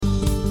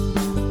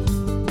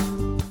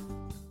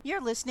You're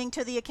listening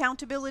to the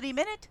Accountability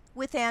Minute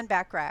with Ann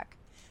Bachrach.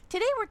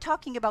 Today we're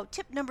talking about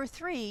tip number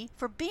 3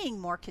 for being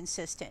more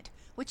consistent,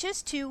 which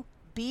is to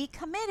be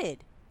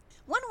committed.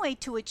 One way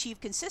to achieve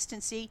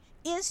consistency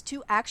is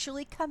to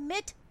actually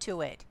commit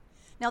to it.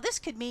 Now, this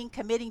could mean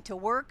committing to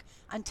work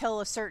until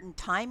a certain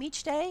time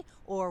each day,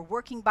 or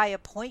working by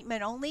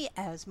appointment only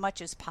as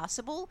much as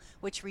possible,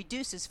 which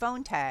reduces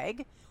phone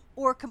tag,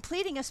 or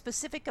completing a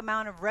specific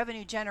amount of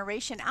revenue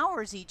generation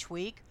hours each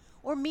week,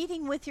 or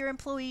meeting with your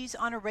employees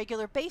on a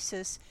regular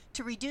basis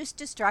to reduce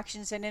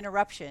distractions and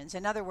interruptions.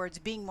 In other words,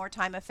 being more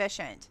time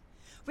efficient.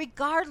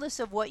 Regardless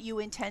of what you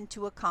intend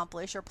to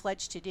accomplish or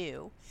pledge to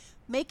do,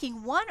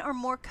 making one or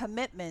more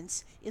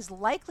commitments is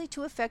likely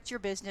to affect your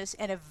business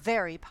in a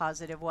very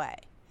positive way.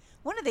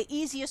 One of the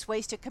easiest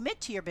ways to commit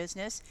to your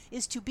business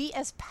is to be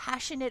as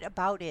passionate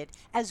about it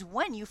as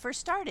when you first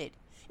started.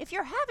 If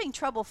you're having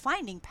trouble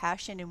finding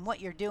passion in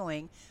what you're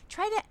doing,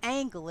 try to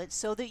angle it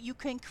so that you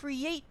can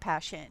create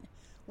passion.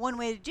 One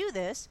way to do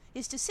this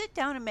is to sit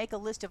down and make a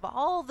list of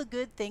all the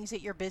good things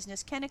that your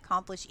business can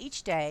accomplish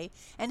each day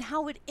and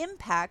how it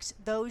impacts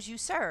those you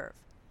serve.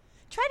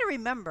 Try to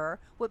remember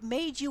what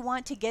made you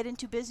want to get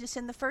into business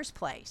in the first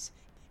place.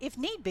 If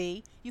need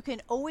be, you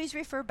can always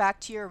refer back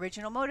to your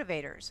original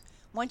motivators.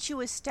 Once you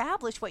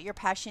establish what your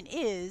passion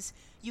is,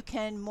 you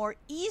can more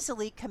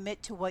easily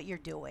commit to what you're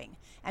doing.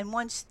 And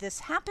once this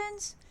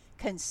happens,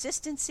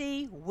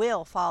 consistency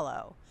will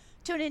follow.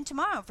 Tune in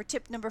tomorrow for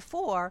tip number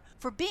 4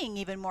 for being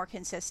even more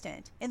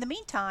consistent. In the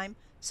meantime,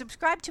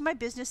 subscribe to my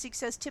Business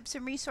Success Tips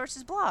and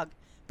Resources blog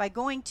by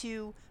going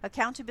to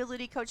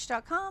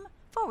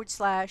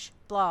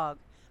accountabilitycoach.com/blog.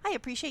 I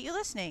appreciate you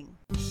listening.